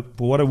checking them out.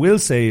 But what I will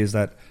say is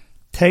that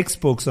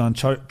textbooks on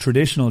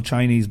traditional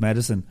Chinese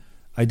medicine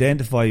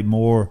identify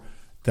more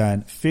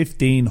than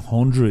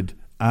 1,500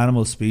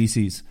 animal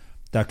species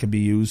that can be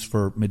used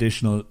for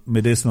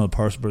medicinal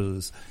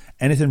purposes.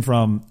 Anything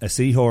from a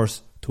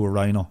seahorse to a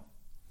rhino.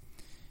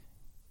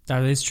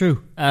 That is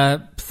true.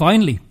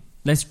 Finally,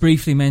 let's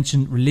briefly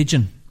mention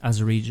religion as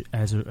a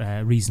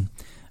reason.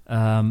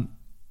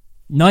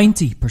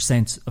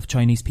 90% of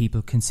Chinese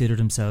people consider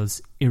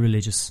themselves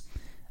irreligious,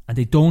 and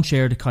they don't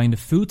share the kind of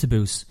food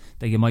taboos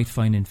that you might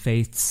find in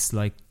faiths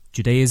like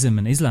Judaism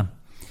and Islam.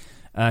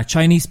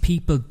 Chinese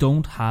people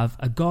don't have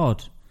a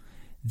god.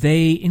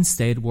 They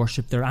instead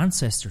worship their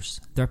ancestors,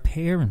 their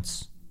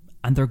parents,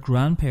 and their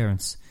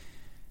grandparents.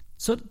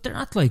 So they're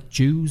not like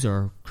Jews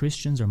or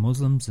Christians or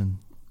Muslims and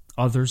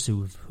others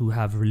who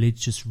have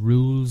religious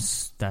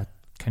rules that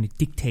kind of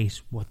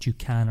dictate what you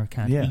can or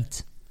can't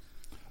eat.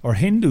 Or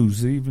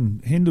Hindus,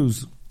 even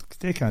Hindus,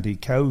 they can't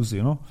eat cows,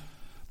 you know.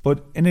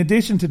 But in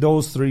addition to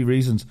those three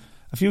reasons,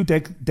 a few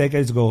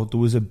decades ago, there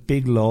was a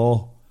big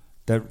law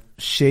that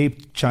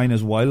shaped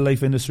China's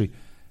wildlife industry.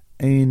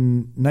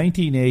 In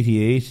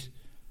 1988,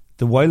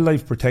 the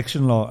wildlife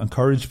protection law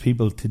encouraged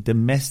people to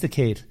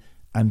domesticate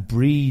and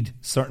breed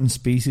certain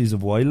species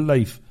of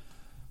wildlife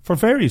for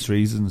various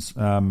reasons,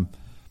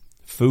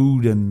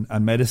 food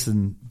and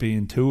medicine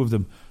being two of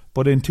them.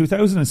 But in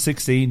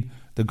 2016,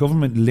 the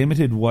government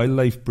limited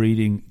wildlife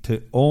breeding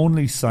to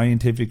only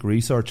scientific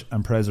research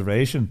and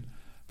preservation.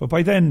 But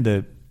by then,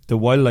 the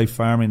wildlife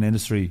farming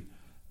industry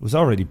was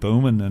already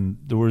booming, and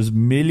there were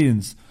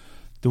millions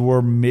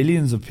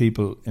of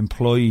people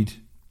employed,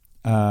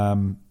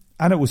 and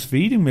it was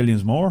feeding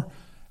millions more.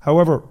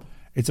 However,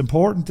 it's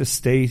important to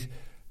state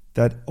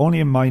that only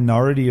a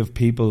minority of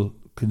people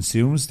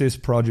consumes this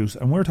produce,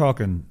 and we're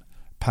talking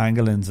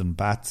pangolins and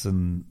bats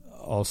and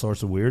all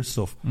sorts of weird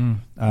stuff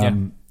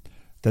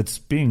that's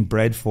being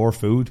bred for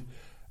food,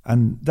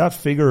 and that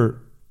figure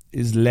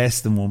is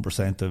less than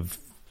 1%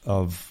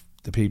 of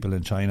the people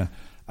in China.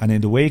 And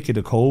in the wake of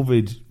the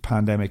COVID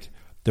pandemic,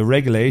 the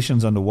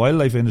regulations on the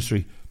wildlife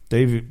industry,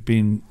 they've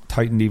been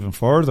tightened even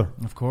further.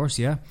 Of course,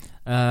 yeah.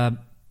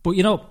 But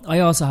you know, I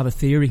also have a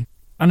theory,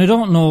 and I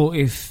don't know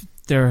if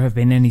there have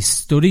been any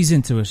studies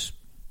into it.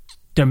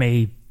 There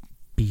may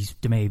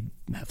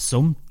have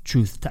some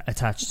truth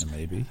attached. There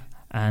may be.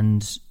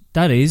 And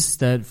that is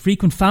that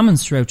frequent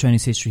famines throughout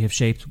Chinese history have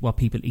shaped what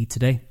people eat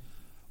today.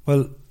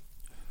 Well,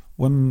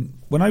 when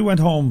I went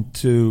home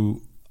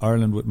to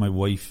Ireland with my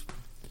wife,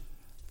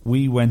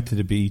 we went to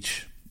the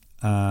beach,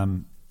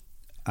 and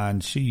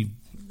she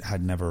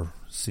had never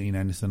seen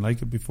anything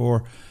like it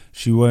before.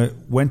 She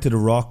went to the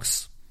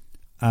rocks,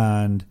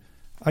 and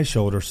I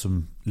showed her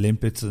some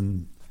limpets.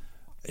 And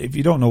if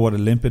you don't know what a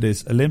limpet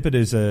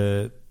is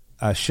a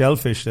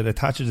shellfish that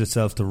attaches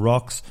itself to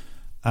rocks,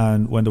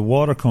 and when the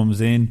water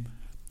comes in,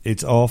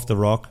 it's off the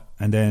rock,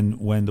 and then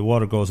when the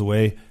water goes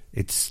away,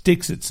 it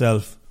sticks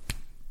itself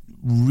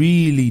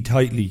really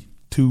tightly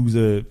to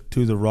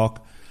the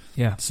rock.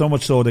 Yeah. So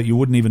much so that you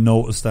wouldn't even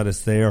notice that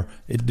it's there.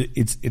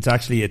 It's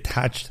actually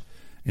attached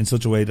in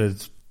such a way that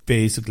it's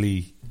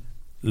basically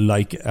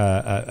like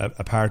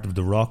a part of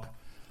the rock.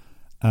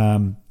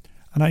 And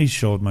I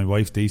showed my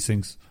wife these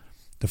things.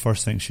 The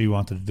first thing she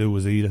wanted to do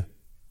was eat it.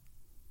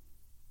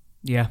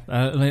 Yeah,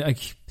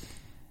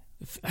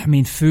 I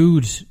mean,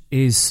 food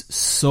is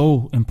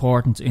so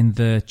important in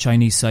the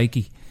Chinese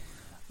psyche.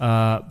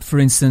 For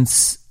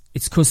instance,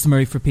 it's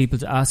customary for people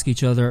to ask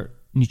each other,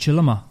 "Ni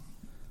chila ma?"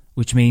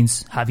 which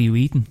means, "Have you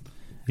eaten?"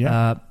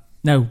 Yeah.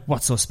 Now,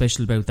 what's so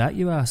special about that,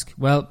 you ask?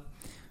 Well,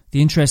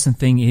 the interesting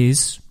thing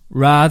is,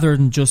 rather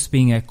than just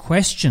being a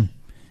question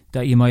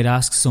that you might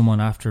ask someone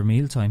after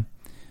mealtime,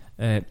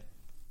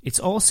 it's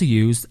also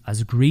used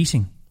as a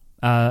greeting,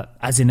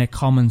 as in a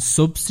common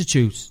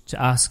substitute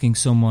to asking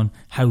someone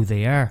how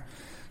they are.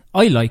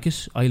 I like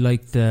it. I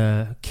like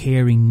the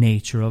caring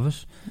nature of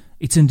it.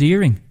 It's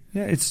endearing.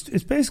 Yeah,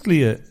 it's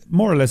basically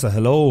more or less a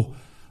hello,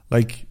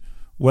 like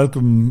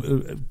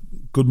welcome,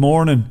 good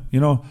morning. You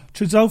know,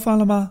 "Chizao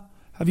falama,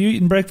 have you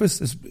eaten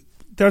breakfast?"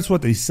 That's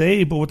what they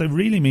say, but what they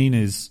really mean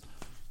is,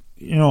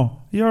 you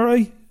know, "You all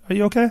right? Are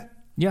you okay?"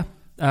 Yeah,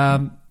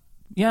 and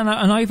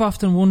I've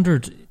often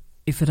wondered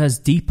if it has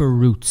deeper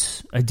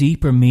roots, a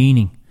deeper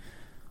meaning.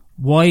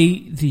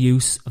 Why the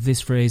use of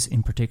this phrase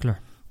in particular?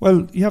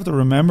 Well, you have to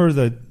remember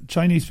that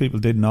Chinese people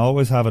didn't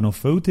always have enough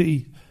food to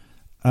eat,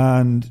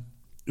 and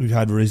we've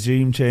had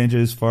regime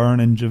changes, foreign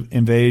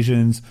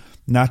invasions,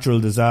 natural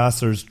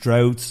disasters,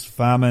 droughts,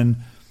 famine.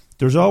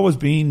 There's always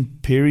been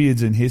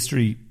periods in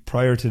history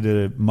prior to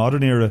the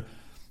modern era,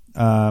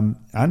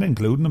 and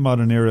including the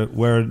modern era,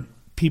 where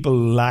people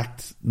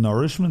lacked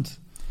nourishment.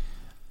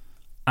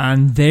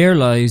 And there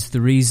lies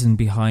the reason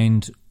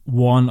behind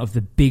one of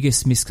the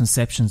biggest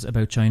misconceptions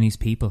about Chinese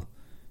people,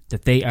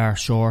 that they are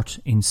short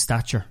in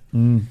stature.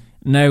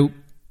 Now,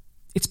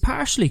 it's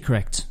partially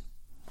correct,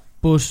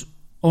 but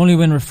only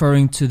when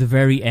referring to the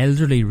very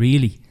elderly,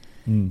 really.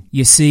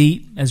 You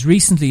see, as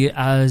recently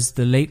as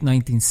the late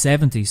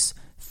 1970s,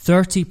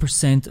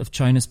 30% of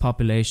China's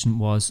population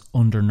was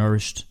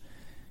undernourished.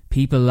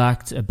 People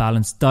lacked a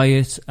balanced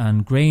diet,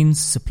 and grains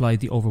supplied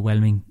the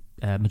overwhelming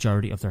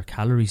majority of their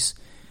calories.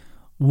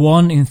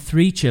 1 in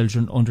 3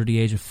 children under the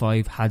age of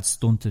 5 had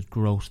stunted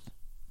growth.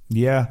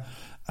 Yeah.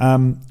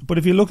 But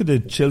if you look at the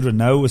children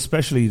now,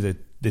 especially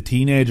the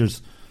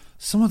teenagers,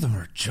 some of them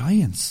are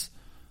giants.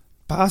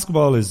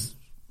 Basketball is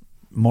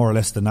more or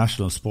less the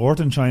national sport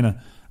in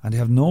China, and they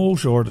have no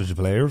shortage of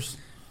players.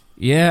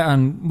 Yeah,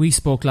 and we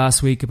spoke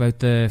last week about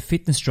the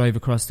fitness drive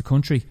across the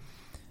country.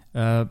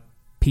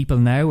 People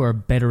now are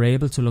better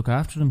able to look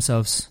after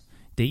themselves.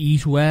 They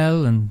eat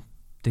well and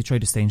they try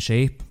to stay in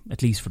shape,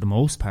 at least for the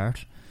most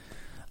part.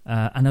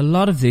 And a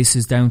lot of this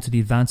is down to the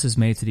advances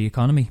made to the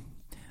economy.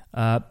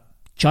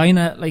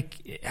 China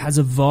has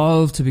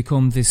evolved to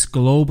become this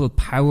global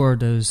power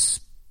that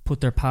has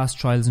put their past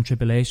trials and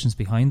tribulations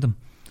behind them.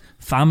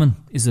 Famine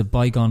is a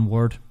bygone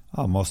word.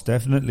 Oh, most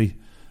definitely.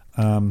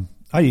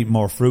 I eat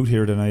more fruit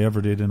here than I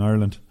ever did in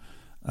Ireland.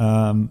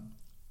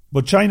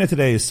 But China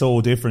today is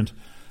so different.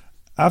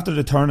 After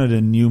the turn of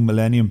the new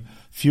millennium,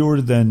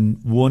 fewer than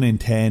 1 in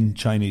 10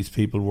 Chinese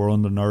people were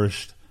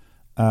undernourished.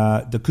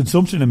 The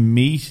consumption of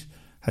meat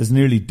has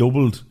nearly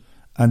doubled,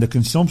 and the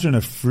consumption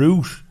of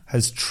fruit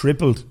has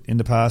tripled in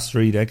the past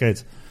 3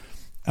 decades.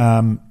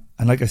 And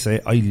like I say,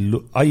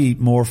 I eat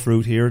more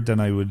fruit here than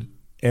I would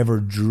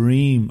ever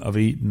dream of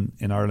eating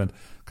in Ireland,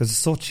 because it's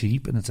so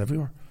cheap and it's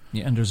everywhere.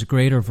 Yeah, and there's a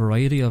greater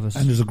variety of it.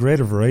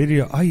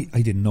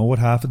 I didn't know what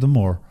half of them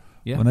were.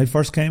 Yeah. When I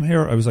first came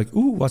here, I was like,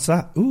 "Ooh, what's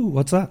that? Ooh,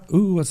 what's that?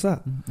 Ooh, what's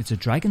that?" It's a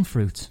dragon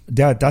fruit.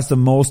 That's the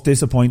most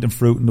disappointing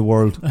fruit in the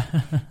world.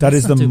 That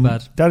is not too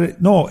bad.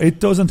 No,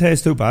 it doesn't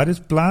taste too bad. It's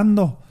bland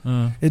though.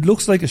 It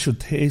looks like it should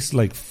taste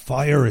like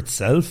fire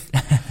itself.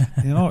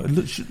 You know,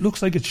 it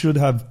looks like it should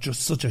have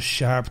just such a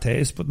sharp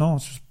taste, but no,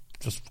 it's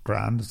just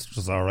grand. It's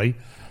just all right.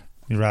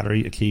 You'd rather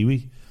eat a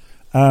kiwi.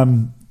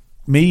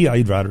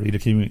 I'd rather eat a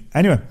kiwi.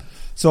 Anyway,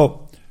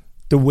 so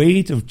the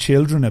weight of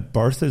children at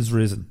birth has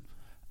risen.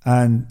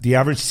 And the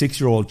average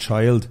 6-year-old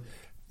child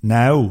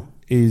now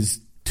is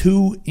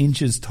 2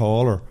 inches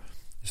taller,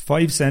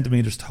 5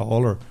 centimetres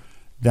taller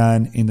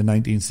than in the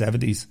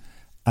 1970s.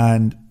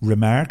 And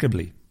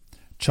remarkably,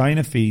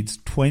 China feeds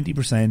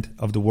 20%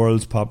 of the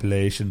world's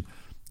population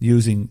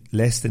using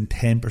less than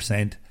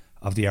 10%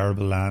 of the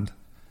arable land.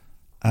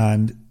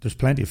 And there's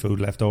plenty of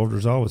food left over.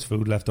 There's always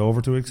food left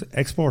over to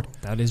export.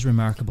 That is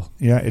remarkable.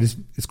 Yeah, it is.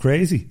 It's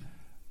crazy.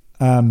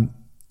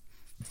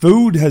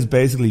 Food has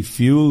basically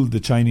fueled the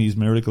Chinese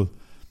miracle.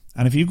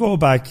 And if you go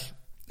back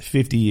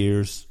 50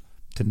 years,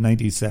 to the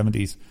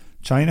 1970s,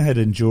 China had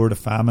endured a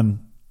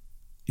famine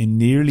in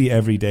nearly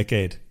every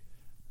decade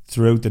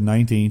throughout the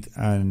 19th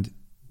and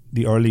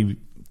the early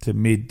to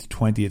mid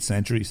 20th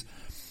centuries,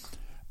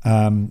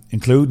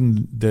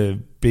 including the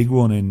big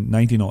one in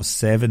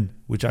 1907,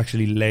 which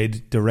actually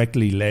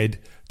directly led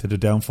to the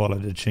downfall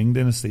of the Qing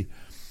dynasty.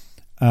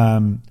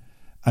 And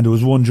there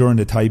was one during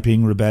the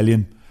Taiping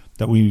Rebellion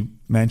that we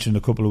mentioned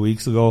a couple of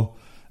weeks ago.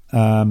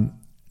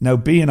 Now,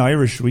 being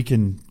Irish, we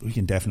can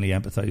definitely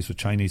empathise with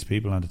Chinese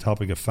people on the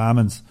topic of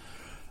famines.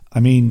 I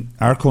mean,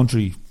 our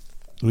country,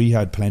 we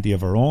had plenty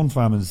of our own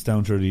famines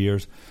down through the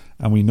years,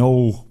 and we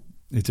know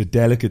it's a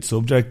delicate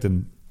subject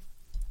and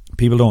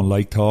people don't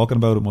like talking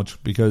about it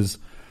much because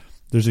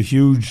there's a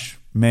huge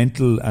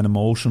mental and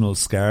emotional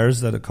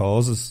scars that it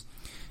causes.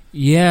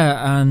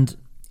 Yeah, and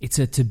it's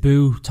a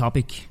taboo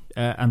topic,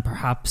 and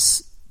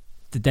perhaps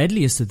the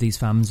deadliest of these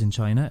famines in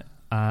China,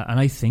 and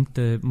I think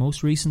the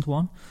most recent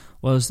one,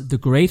 was the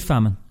Great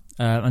Famine.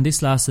 And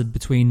this lasted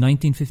between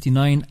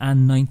 1959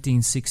 and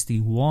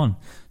 1961,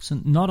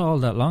 so not all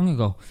that long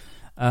ago.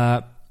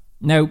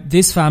 Now,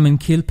 this famine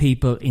killed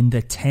people in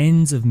the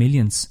tens of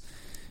millions.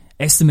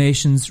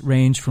 Estimations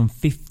range from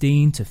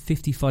 15 to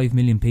 55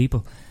 million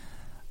people.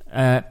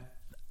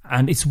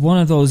 And it's one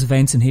of those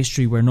events in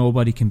history where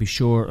nobody can be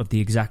sure of the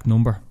exact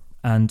number.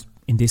 And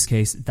in this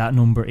case, that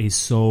number is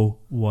so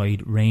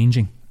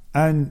wide-ranging.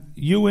 And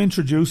you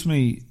introduced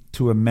me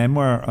to a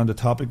memoir on the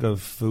topic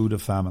of food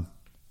of famine.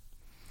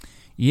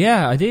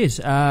 Yeah, I did.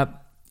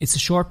 It's a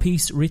short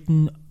piece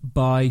written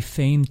by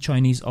famed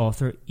Chinese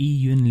author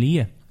Yun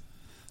Lia.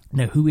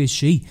 Now, who is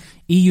she?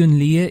 Yun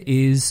Lia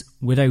is,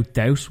 without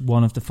doubt,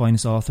 one of the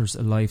finest authors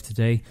alive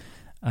today,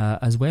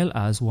 as well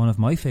as one of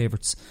my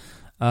favourites.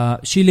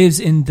 She lives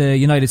in the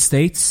United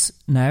States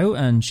now,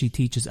 and she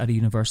teaches at a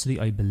university,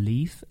 I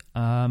believe.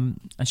 And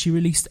she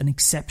released an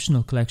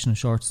exceptional collection of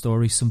short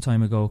stories some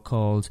time ago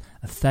called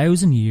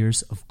 1,000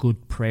 Years of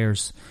Good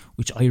Prayers,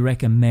 which I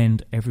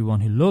recommend everyone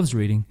who loves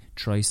reading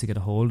tries to get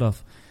a hold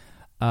of.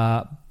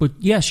 But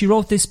yeah, she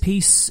wrote this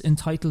piece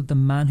entitled The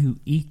Man Who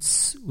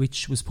Eats,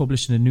 which was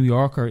published in the New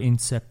Yorker in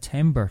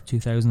September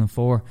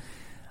 2004.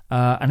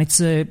 And it's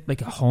a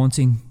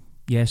haunting,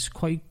 yet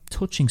quite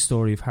touching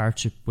story of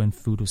hardship when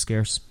food was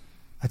scarce.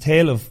 A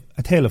tale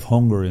of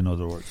hunger, in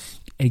other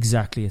words.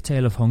 Exactly, a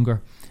tale of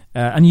hunger.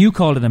 And you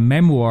called it a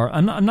memoir.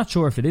 I'm not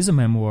sure if it is a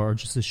memoir or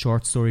just a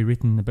short story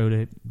written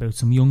about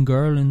some young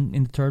girl in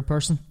the third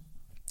person.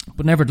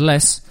 But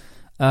nevertheless,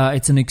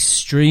 it's an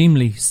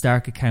extremely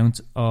stark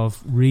account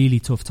of really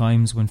tough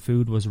times when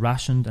food was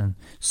rationed and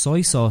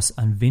soy sauce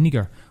and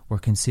vinegar were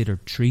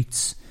considered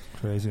treats.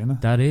 Crazy, isn't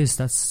it?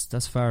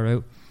 That's far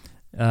out.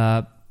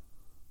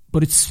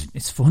 But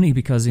it's funny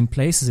because in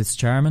places it's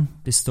charming,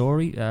 this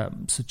story,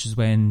 such as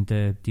when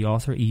the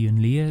author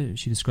Yun Lia,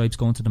 she describes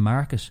going to the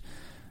market.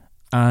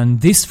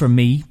 And this, for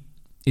me,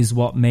 is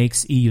what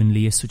makes Yun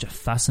Lia such a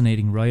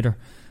fascinating writer.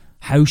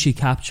 How she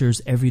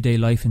captures everyday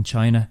life in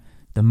China,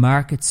 the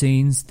market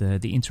scenes,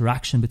 the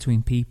interaction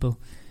between people.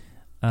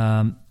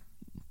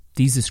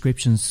 These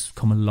descriptions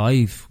come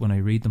alive when I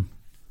read them.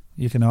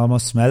 You can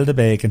almost smell the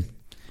bacon.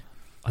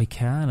 I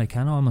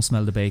can almost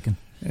smell the bacon.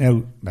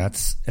 Now,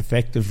 that's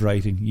effective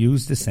writing.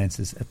 Use the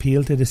senses.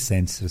 Appeal to the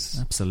senses.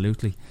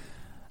 Absolutely.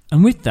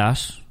 And with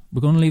that,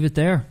 we're going to leave it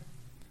there.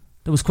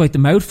 That was quite the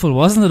mouthful,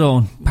 wasn't it,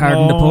 Owen?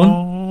 Pardon the pun.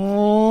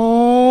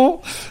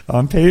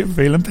 I'm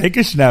feeling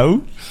peckish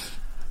now.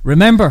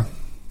 Remember,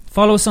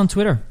 follow us on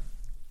Twitter.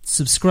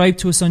 Subscribe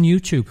to us on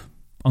YouTube,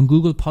 on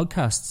Google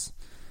Podcasts,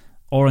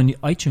 or on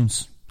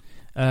iTunes.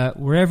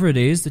 Wherever it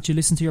is that you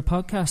listen to your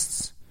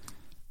podcasts.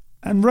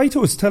 And write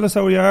to us. Tell us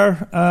how we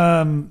are.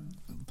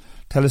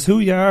 Tell us who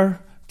you are.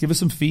 Give us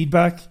some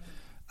feedback.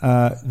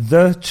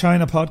 The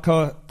China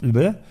Podcast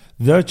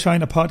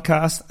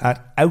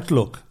at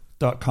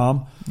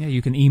outlook.com. Yeah,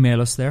 you can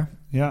email us there.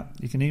 Yeah,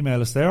 you can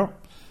email us there.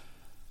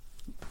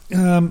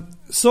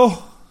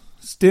 So,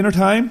 it's dinner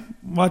time.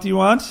 What do you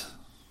want?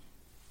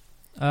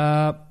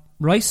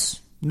 Rice.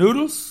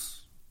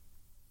 Noodles?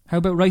 How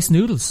about rice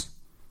noodles?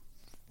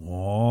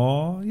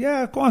 Oh,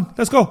 yeah, go on.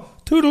 Let's go.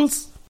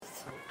 Toodles.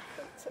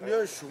 你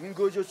要熊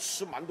哥就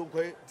吃蛮多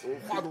亏，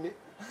画图。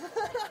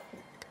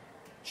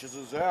其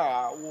实这样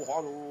啊，我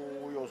画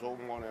图有时候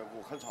忙的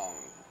我很长，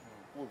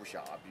我不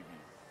瞎逼逼。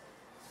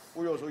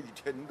我有时候一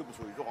天都不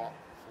说一句话，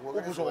我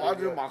不说话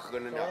就蛮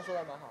狠人的。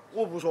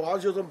我不说话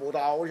就是没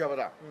打我，晓不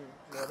得？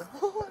没得。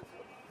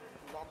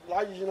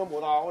那已经都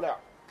没打我了。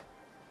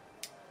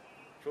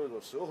所以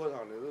说社会上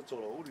那个走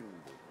漏的人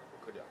不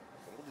可怜，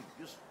没得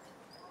意思。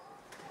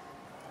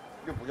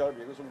你不晓得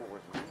别个是么回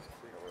事。